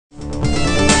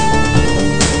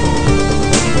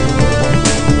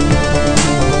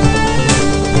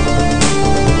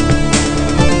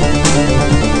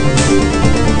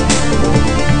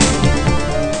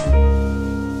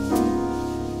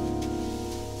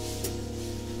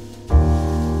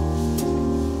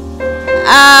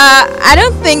I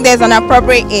don't think there's an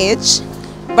appropriate age,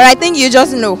 but I think you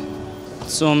just know.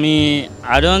 So me,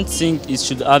 I don't think it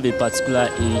should have a particular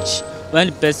age. When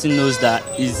the person knows that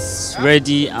he's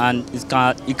ready and he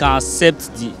can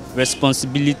accept the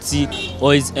responsibility,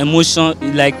 or is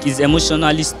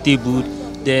emotionally stable,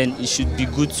 then it should be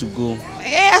good to go.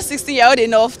 Yeah, 16-year-old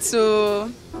enough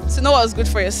to know what's good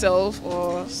for yourself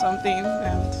or something.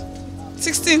 And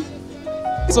 16.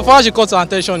 So far as you call to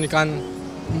attention, you can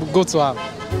go to her.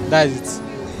 That is it.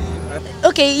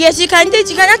 Okay, yes, you can date.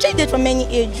 You can actually date from any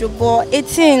age, but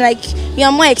 18, like, you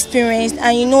are more experienced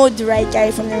and you know the right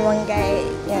guy from the wrong guy.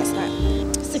 You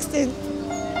understand? 16.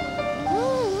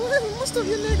 Most of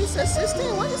you ladies say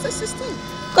 16. Why you say 16?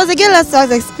 Because the girl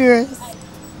has experience.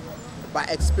 By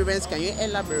experience, can you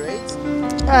elaborate?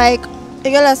 Like,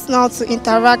 the girl has now to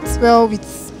interact well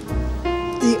with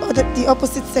the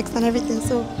opposite sex and everything.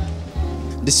 So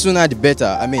the sooner the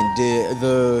better. I mean,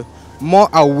 the more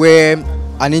aware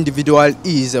an individual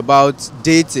is about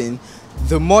dating,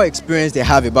 the more experience they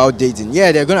have about dating.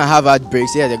 Yeah, they're gonna have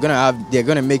heartbreaks. Yeah, they're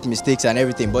gonna make mistakes and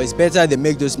everything. But it's better they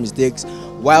make those mistakes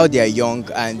while they are young,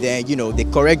 and then they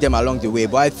correct them along the way.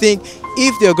 But I think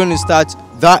if they're gonna start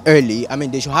that early, I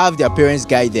mean, they should have their parents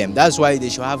guide them. That's why they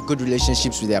should have good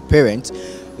relationships with their parents.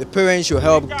 The parents should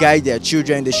help guide their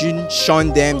children. They shouldn't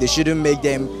shun them. They shouldn't make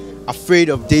them afraid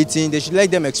of dating. They should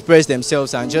let them express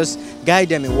themselves and just guide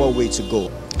them in what way to go.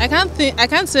 I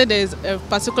can't say there's a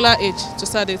particular age to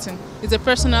start dating. It's a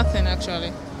personal thing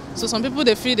actually. So some people,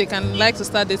 they feel they can like to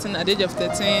start dating at the age of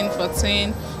 13,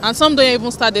 14, and some don't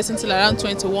even start dating till around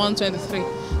 21, 23.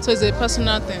 So it's a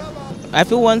personal thing. I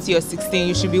feel once you're 16,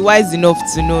 you should be wise enough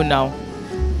to know now,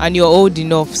 and you're old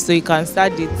enough so you can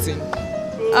start dating.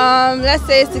 Let's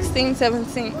say 16,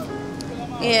 17.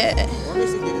 Yeah.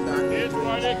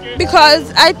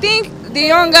 Because I think the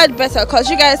younger the better, because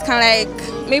you guys can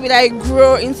maybe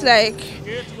grow into a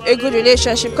good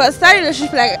relationship. Because starting a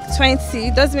relationship like 20,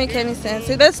 it doesn't make any sense.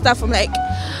 So let's start from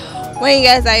when you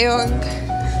guys are young.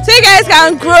 So you guys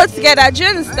can grow together, do you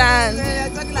understand?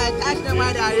 You're talking like catch them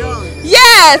while they're young.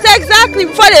 Yes, exactly,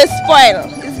 before they spoil.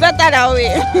 It's better that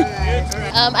way.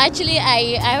 Actually,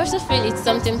 I also feel it's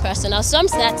something personal. Some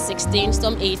start 16,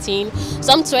 some 18,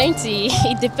 some 20.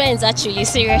 It depends actually,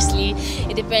 seriously.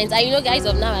 It depends. I know guys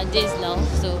of nowadays now,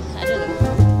 so I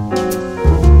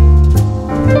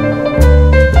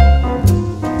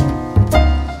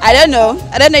don't know.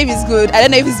 I don't know if it's good. I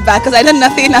don't know if it's bad because I know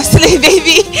nothing. I'm still a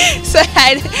baby. So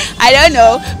I don't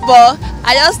know. But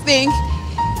I just think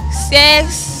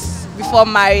sex before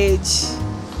marriage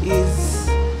is,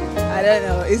 I don't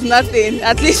know, it's nothing.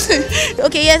 At least.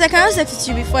 Okay, yes, I can have sex with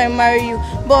you before I marry you.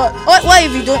 But what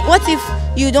if you don't? What if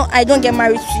you don't? I don't get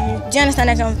married to you? Do you understand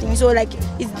that kind of thing? So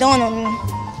it's done on me.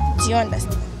 Do you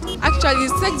understand? Actually,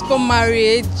 sex before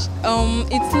marriage,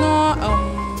 it's not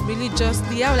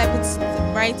religiously. I would like put it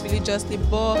right religiously,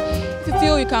 but if you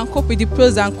feel you can cope with the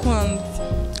pros and cons,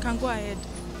 you can go ahead.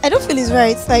 I don't feel it's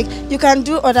right. You can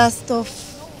do other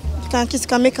stuff. You can kiss, you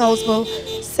can make out, but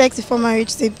sex before marriage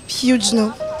is a huge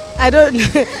no. I don't.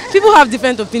 People have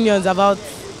different opinions about.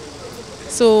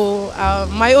 So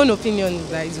my own opinion is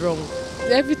that it's wrong.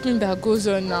 Everything that goes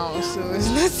on now, so it's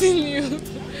nothing new.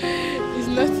 It's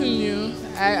nothing new.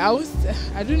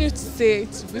 I don't need to say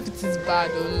if it is bad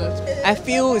or not. I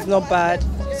feel it's not bad.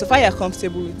 So far you're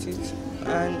comfortable with it,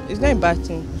 and it's not a bad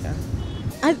thing. Yeah.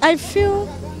 I feel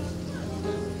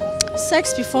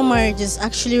sex before marriage is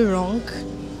actually wrong.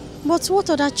 But what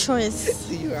other choice?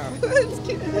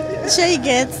 Sure you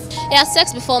get? Yeah,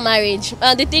 sex before marriage.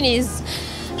 The thing is,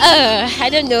 I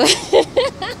don't know.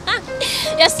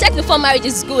 Yeah, sex before marriage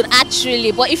is good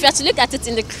actually, but if you have to look at it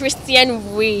in the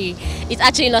Christian way, it's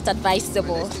actually not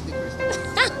advisable.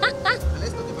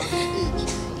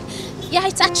 Yeah,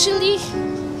 it's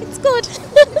good.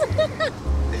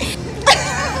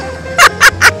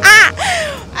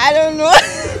 I don't know.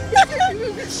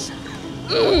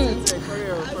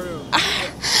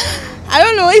 I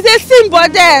don't know, it's a sin,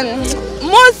 but then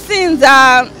most sins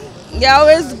they're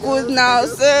always good now,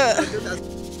 so.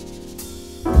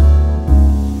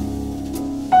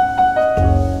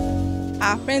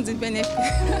 Friends with benefit.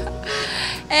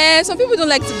 Some people don't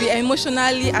like to be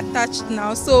emotionally attached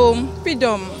now, so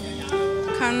freedom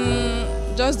can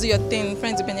just do your thing.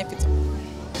 Friends with benefit.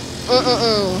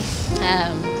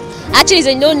 Actually, it's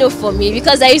a no-no for me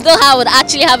because there is no how I would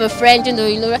actually have a friend,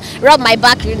 rub my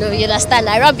back, you understand?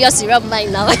 I rub yours, you rub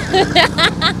mine now.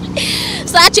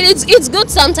 So actually, it's good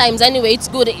sometimes. Anyway, it's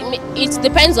good. It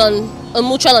depends on a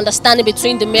mutual understanding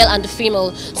between the male and the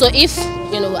female. So if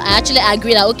I actually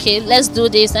agree that okay, let's do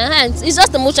this, and it's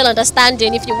just a mutual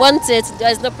understanding. If you want it,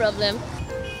 there's no problem.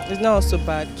 It's not so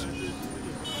bad.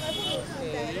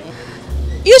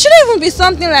 You shouldn't even be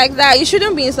something like that. You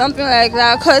shouldn't be in something like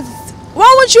that, because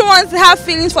why would you want to have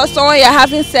feelings for someone you're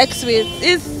having sex with?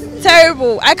 It's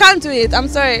terrible. I can't do it. I'm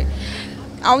sorry.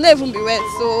 I'll never even be wet.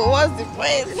 So what's the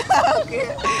point?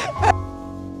 Okay.